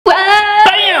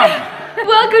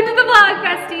Welcome to the vlog,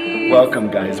 besties. Welcome,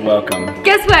 guys, welcome.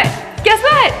 Guess what? Guess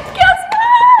what? Guess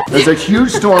what? There's a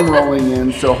huge storm rolling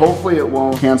in, so hopefully it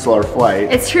won't cancel our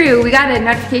flight. It's true. We got a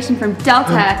notification from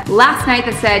Delta last night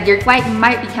that said your flight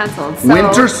might be canceled. So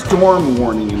Winter storm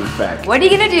warning in effect. what are you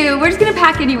gonna do? We're just gonna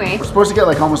pack anyway. We're supposed to get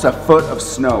like almost a foot of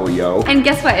snow, yo. And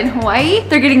guess what? In Hawaii,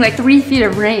 they're getting like 3 feet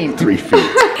of rain. 3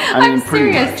 feet. I mean,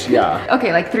 pretty serious. much, yeah.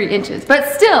 Okay, like 3 inches. But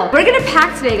still, we're gonna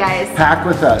pack today, guys. Pack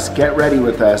with us. Get ready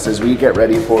with us as we get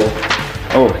ready for.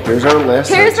 Oh, here's our list.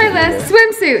 Here's our list.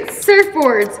 Swimsuits,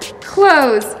 surfboards,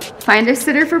 clothes. Find a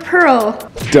sitter for Purrrl.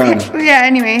 Done. Yeah,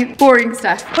 anyway, boring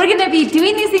stuff. We're gonna be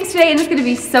doing these things today and it's gonna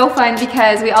be so fun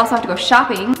because we also have to go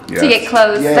shopping to get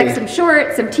clothes. Yay. Like some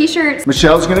shorts, some t-shirts.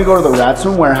 Michelle's gonna go to the Rad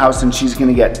Swim warehouse and she's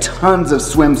gonna get tons of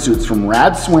swimsuits from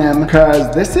Rad Swim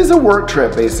because this is a work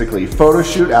trip basically. Photo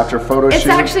shoot after photo shoot. It's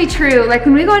actually true. Like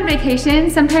when we go on vacation,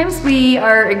 sometimes we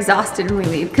are exhausted when we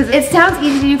leave because it sounds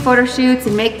easy to do photo shoots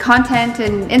and make content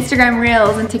and Instagram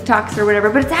reels and TikToks or whatever,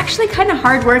 but it's actually kind of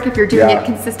hard work if you're doing it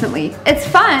consistently. It's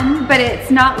fun, but it's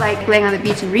not like laying on the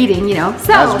beach and reading, you know?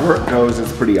 So as work goes,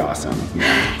 it's pretty awesome.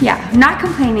 Yeah, I'm not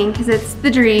complaining because it's the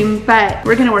dream, but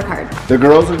we're gonna work hard. The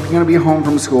girls are gonna be home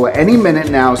from school any minute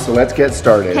now, so let's get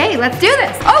started. Okay, let's do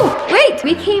this. Oh, wait,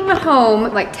 we came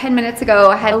home like 10 minutes ago.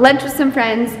 I had lunch with some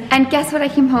friends, and guess what I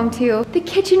came home to? The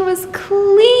kitchen was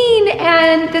clean,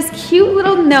 and this cute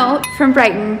little note from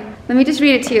Brighton. Let me just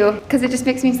read it to you because it just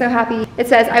makes me so happy. It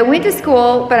says, I went to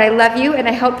school, but I love you and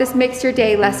I hope this makes your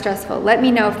day less stressful. Let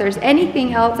me know if there's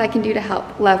anything else I can do to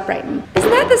help. Love, Brighton.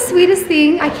 Isn't that the sweetest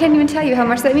thing? I can't even tell you how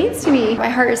much that means to me. My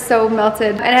heart is so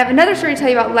melted. And I have another story to tell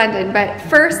you about London, but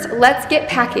first, let's get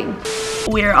packing.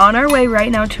 We're on our way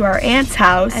right now to our aunt's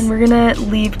house and we're gonna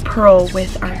leave Purrrl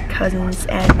with our cousins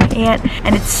and my aunt,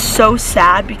 and it's so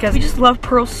sad because we just love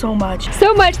Purrrl so much.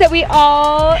 So much that we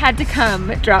all had to come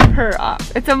drop her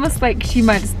off. It's almost like she's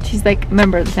like a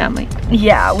member of the family.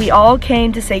 Yeah, we all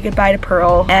came to say goodbye to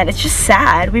Purrrl and it's just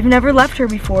sad. We've never left her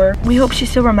before. We hope she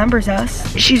still remembers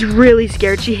us. She's really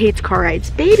scared. She hates car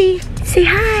rides. Baby, say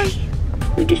hi.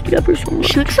 We just love her so much.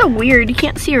 She looks so weird. You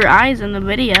can't see her eyes in the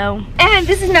video. And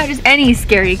this is not just any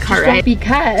scary car ride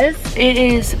because it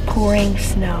is pouring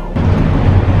snow.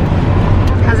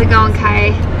 How's it going,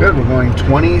 Kai? Good, we're going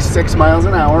 26 miles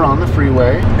an hour on the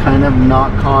freeway. Kind of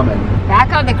not common.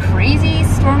 Back on the crazy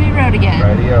stormy road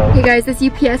again. Radio. Hey guys, this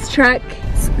UPS truck,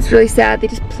 it's really sad. They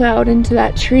just plowed into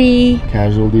that tree.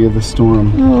 Casualty of the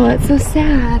storm. Oh, that's so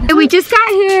sad. We just got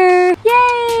here.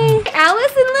 Yay!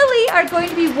 Alice and Lily are going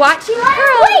to be watching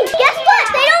Purrrl. Wait, guess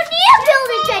what? They don't need a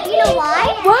building bed. You know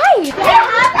why? Why? They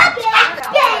have a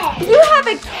cat bed. You have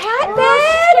a cat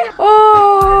bed?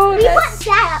 Oh, We want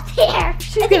that up there.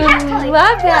 she's gonna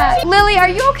love that. Lily, are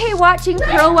you okay watching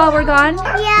Purrrl while we're gone?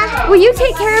 Yeah. Will you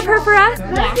take care of her for us?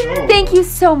 Yeah. Thank you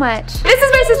so much. This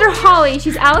is my sister Holly.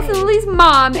 She's Alice and Lily's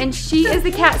mom, and she is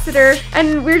the cat sitter.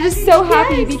 And we're just so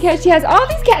happy because she has all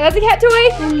these cats. That's a cat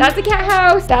toy. That's a cat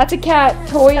house. That's a cat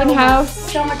toy and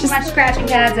house. So much scratching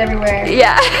pads everywhere.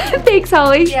 Yeah. Thanks,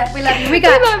 Holly. Yeah, we love you. We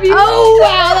love you. Oh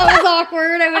wow, that was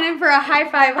awkward. I went in for a high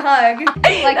five hug. Like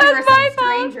That's you were my some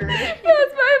fault. stranger. That's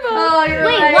my fault. Oh, you're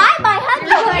Wait, like, why my hug?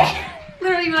 You're like,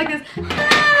 literally you were like this.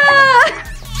 Ah.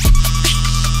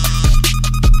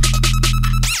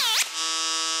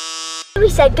 We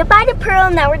said goodbye to Purrrl,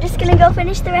 and now we're just gonna go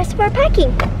finish the rest of our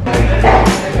packing.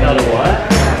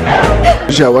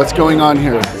 Michelle, what's going on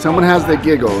here? Someone has the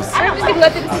giggles. I'm just gonna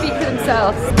let them speak for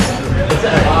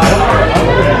themselves.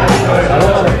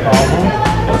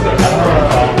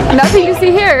 Nothing to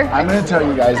see here. I'm gonna tell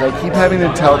you guys, I keep having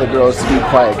to tell the girls to be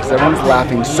quiet because everyone's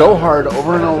laughing so hard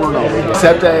over and over and over.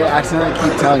 Except I accidentally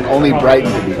keep telling only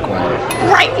Brighton to be quiet.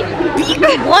 Brighton, be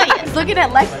quiet. Looking at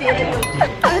Lexi.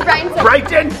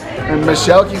 Brighton! And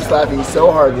Michelle keeps laughing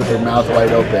so hard with her mouth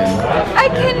wide open. I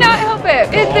cannot help it.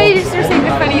 They just are saying the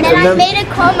funniest And thing. I made a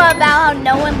coma about how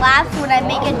no one laughs when I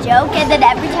make a joke, and then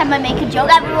every time I make a joke,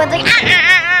 everyone's like, ah, ah,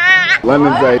 ah, ah.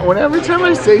 London's like, when every time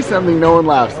I say something, no one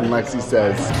laughs, and Lexi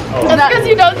says, That's because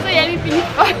you don't say anything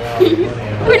funny.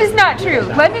 Which is not true.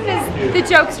 London is the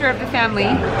jokester of the family.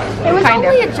 It was kind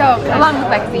only of. a joke. Along with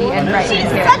Lexi and Brighton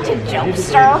here. Such a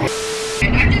jokester.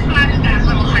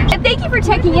 And thank you for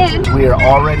checking in. we are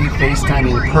already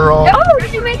FaceTiming Purrrl. Oh,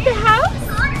 did you make the house?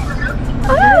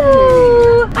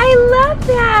 Oh, I love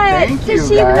that. Thank Does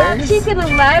you, she guys. She's gonna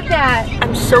love that.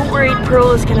 I'm so worried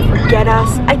Purrrl is gonna forget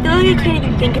us. I feel like I can't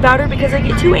even think about her because I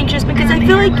get too anxious because I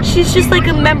feel like she's just like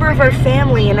a member of our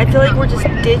family and I feel like we're just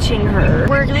ditching her.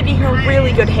 We're leaving her in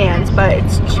really good hands, but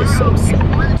it's just so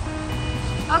sad.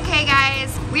 Okay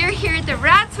guys, we We are here at the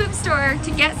Rad Swim store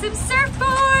to get some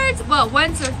surfboards. Well,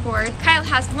 one surfboard. Kyle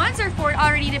has one surfboard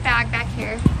already in a bag back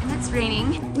here, and it's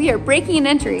raining. We are breaking and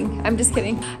entering. I'm just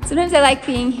kidding. Sometimes I like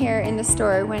being here in the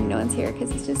store when no one's here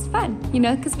because it's just fun, you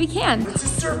know, because we can. It's a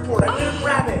surfboard. I didn't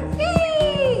grab it.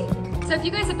 Yay! So if you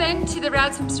guys have been to the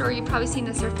Rad Swim store, you've probably seen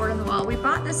the surfboard on the wall. We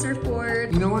bought the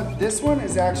surfboard. You know what? This one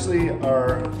is actually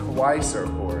our Kauai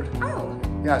surfboard. Oh.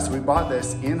 Yeah, so we bought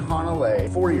this in Honolulu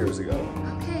 4 years ago.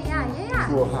 Okay, yeah.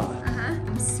 Cool, huh?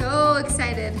 I'm so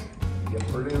excited. Yeah,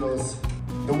 Purrrls.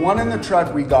 The one in the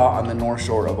truck we got on the North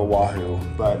Shore of Oahu,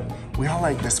 but we all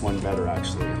like this one better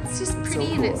actually. It's just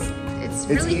pretty so and cool. it's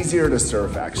really easier to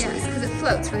surf actually. Yes, because it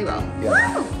floats really well.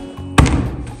 Yeah.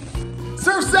 Woo!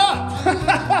 Surf's up!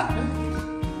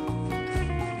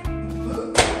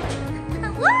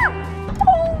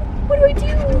 Oh, what do I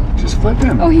do? Just flip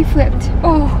him. Oh, he flipped.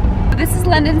 Oh. This is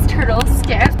London's turtle,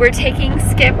 Skip. We're taking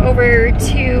Skip over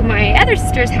to my other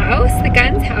sister's house, the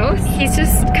Gunn's house. He's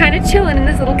just kind of chilling in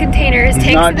this little container. His He's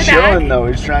tank's not in the chilling back. though,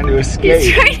 he's trying to escape.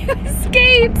 He's trying to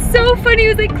escape. So funny. He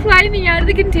was like climbing out of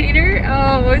the container.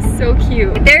 Oh, it was so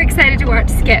cute. They're excited to watch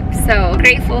Skip, so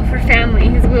grateful for family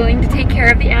who's willing to take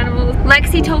care of the animals.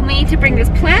 Lexi told me to bring this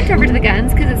plant over to the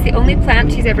Guns because it's the only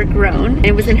plant she's ever grown. And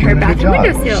it was in her bathroom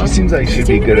windowsill. She seems like she'd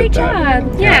be good at that.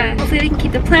 Job. Yeah. Hopefully they can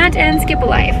keep the plant and Skip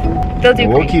alive. They'll do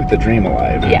We'll great. keep the dream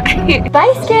alive. Yeah.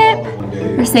 Bye, Skip.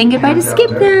 We're saying goodbye to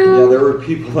Skip now. Yeah, there were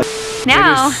people like...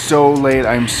 Now. It is so late.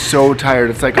 I'm so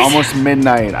tired. It's like almost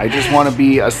midnight. I just want to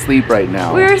be asleep right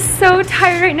now. We're so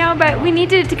tired right now, but we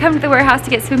needed to come to the warehouse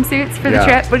to get swimsuits for the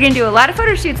trip. We're gonna do a lot of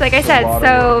photo shoots, like I said,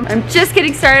 so I'm just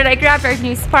getting started. I grabbed our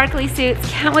new sparkly suits.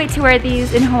 Can't wait to wear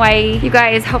these in Hawaii. You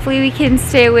guys, hopefully we can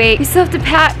stay awake. We still have to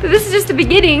pack, but this is just the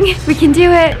beginning. We can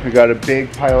do it. We got a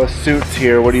big pile of suits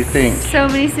here. What do you think? So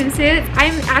many swimsuits.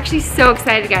 I'm actually so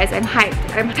excited, guys. I'm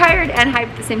hyped. I'm tired and hyped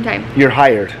at the same time. You're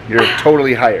hired. You're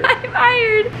totally hired. I'm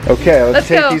hired. Okay, let's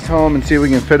take go. these home and see if we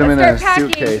can fit them in a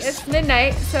suitcase. It's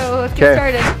midnight, so let's get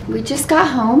started. We just got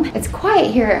home. It's quiet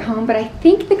here at home, but I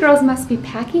think the girls must be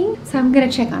packing, so I'm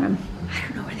gonna check on them. I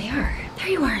don't know where they are. There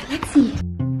you are, Lexi.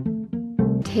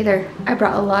 Taylor, I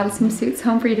brought a lot of swimsuits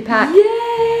home for you to pack.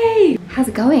 Yay! How's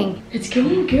it going? It's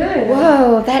going good.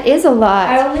 Whoa, that is a lot.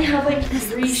 I only have like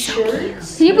 3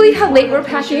 shirts. Can you believe how late we're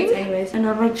packing? Anyways, and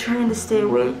I'm like trying to stay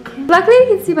awake. Luckily, you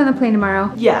can sleep on the plane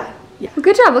tomorrow. Yeah. Well,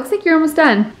 good job. Looks like you're almost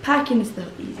done. Packing is the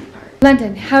easy part.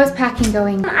 London, how is packing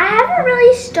going? I haven't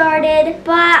really started,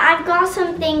 but I've got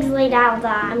some things laid out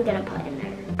that I'm gonna put in there.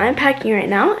 I'm packing right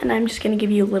now and I'm just gonna give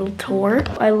you a little tour.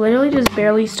 I literally just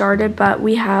barely started, but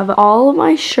we have all of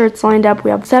my shirts lined up.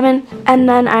 We have 7, and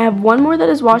then I have 1 more that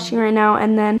is washing right now,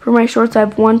 and then for my shorts I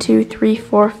have 1, 2, 3,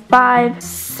 4, 5,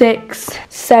 6,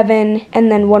 7,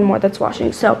 and then 1 more that's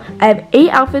washing. So I have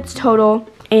 8 outfits total,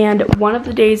 and one of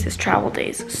the days is travel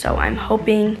days. So I'm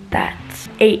hoping that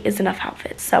 8 is enough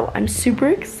outfits. So I'm super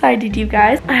excited, you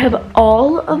guys. I have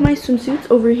all of my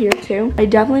swimsuits over here too. I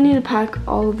definitely need to pack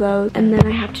all of those. And then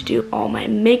I have to do all my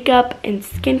makeup and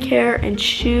skincare and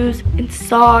shoes and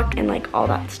sock and like all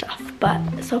that stuff.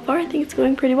 But so far I think it's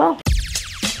going pretty well.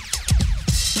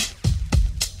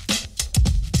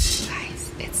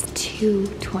 It's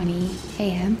 2:20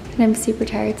 a.m. and I'm super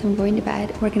tired, so I'm going to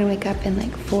bed. We're gonna wake up in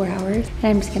like 4 hours and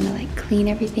I'm just gonna like clean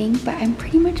everything, but I'm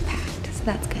pretty much packed, so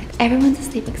that's good. Everyone's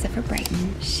asleep except for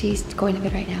Brighton. She's going to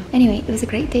bed right now. Anyway, it was a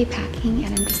great day packing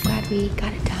and I'm just glad we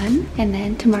got it done. And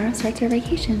then tomorrow starts our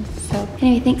vacation. So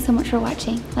anyway, thanks so much for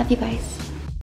watching. Love you guys.